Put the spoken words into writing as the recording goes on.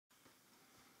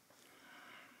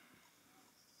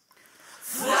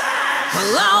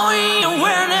allowing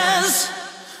awareness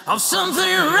of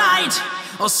something right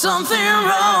or something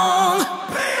wrong.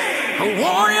 A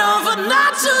warning of what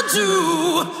not to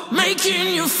do,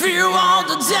 making you feel all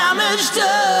the damage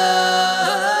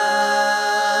done.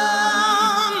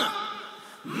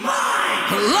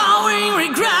 Allowing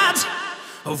regret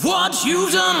of what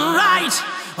you've done right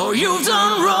or you've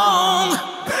done wrong.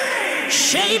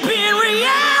 Shaping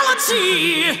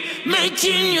reality,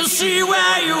 making you see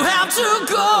where you have to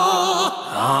go.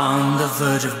 On the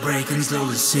verge of breaking,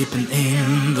 slowly sipping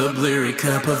in the bleary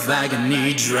cup of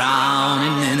agony,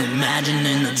 drowning in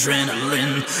imagining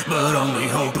adrenaline, but only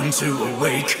hoping to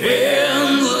awake.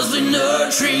 Endlessly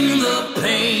nurturing the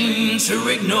pain to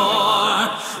ignore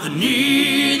the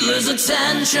needless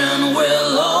attention we're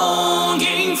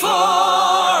longing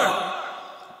for.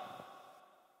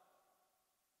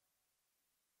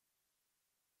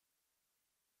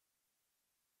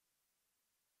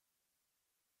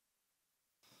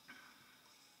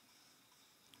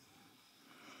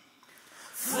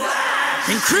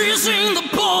 Increasing the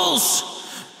pulse,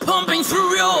 pumping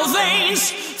through your veins,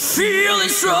 feeling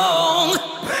strong.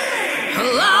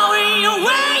 Allowing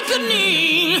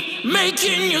awakening,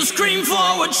 making you scream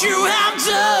for what you have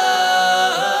done.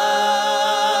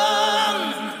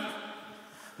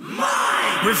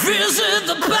 Revisit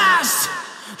the past,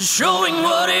 showing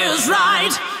what is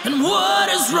right and what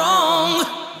is wrong.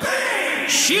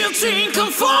 Shifting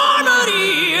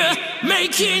conformity,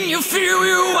 making you feel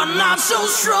you are not so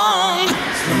strong.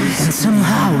 And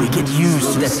somehow we get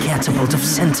used to that catapult of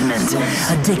sentiment,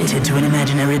 addicted to an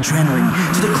imaginary adrenaline,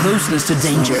 to the closeness to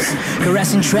danger,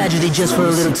 caressing tragedy just for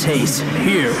a little taste.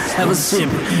 Here, have a sip,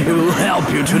 it will help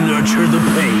you to nurture the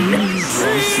pain.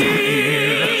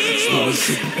 Slowly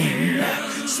sipping in,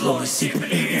 slowly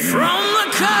sipping in, from the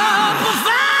cup of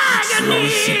agony. Slowly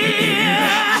sipping in,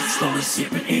 slowly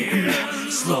sipping in,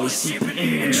 slowly sipping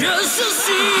in. Just a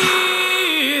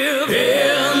sip,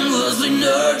 endlessly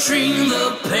nurturing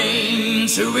the pain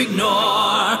to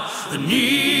ignore the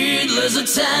needless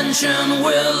attention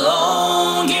we're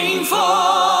longing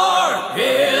for.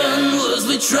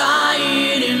 Endlessly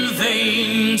trying in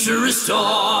vain to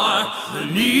restore the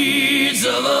needs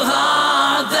of a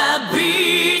heart that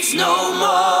beats no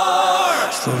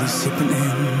more. Slowly sipping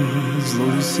in,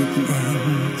 slowly sipping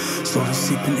in, slowly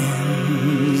sipping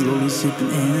in, slowly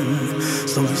sipping in,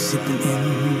 slowly sipping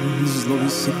in, slowly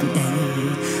sipping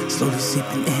in, slowly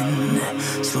sipping in,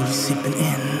 slowly sipping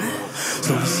in,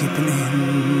 slowly sipping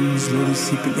in, slowly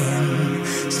sipping in,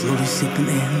 slowly sipping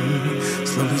in,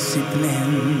 slowly sipping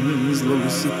in, slowly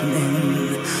sipping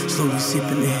in, slowly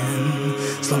sipping in,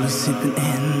 slowly sipping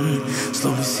in,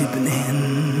 slowly sipping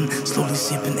in, slowly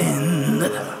sipping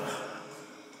in.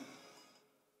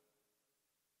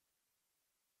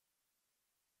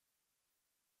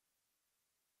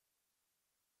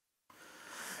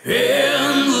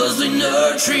 Endlessly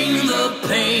nurturing the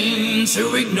pain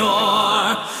to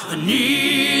ignore the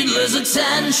needless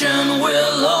attention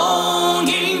we're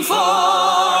longing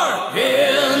for.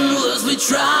 Endlessly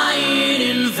trying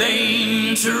in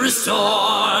vain to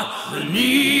restore the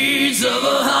needs of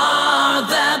a heart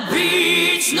that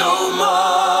beats no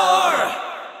more.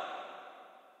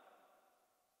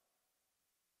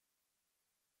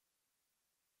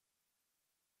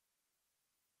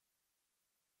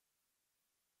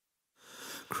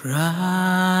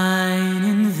 Crying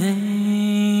in vain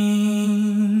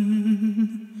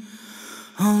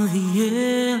on the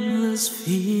endless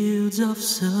fields of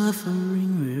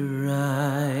suffering we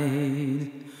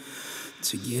ride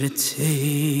to get a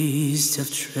taste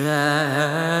of tragedy.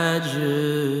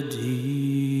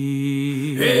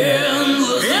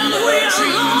 Endless and we are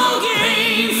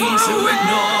longing for to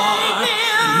ignore the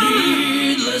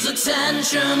needless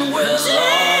attention we're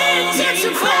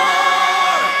longing for.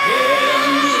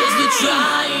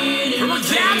 Trying from a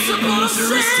catapult of to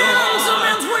restore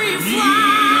the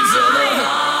needs of the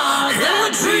heart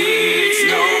that beats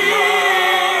no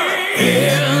more.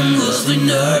 Endlessly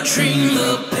nurturing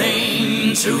the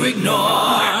pain to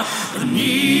ignore the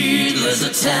needless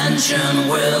attention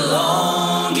we're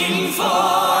longing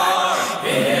for.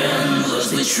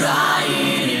 Endlessly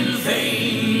trying in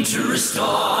vain to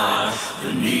restore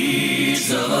the needs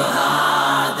of a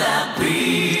heart that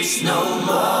beats no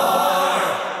more.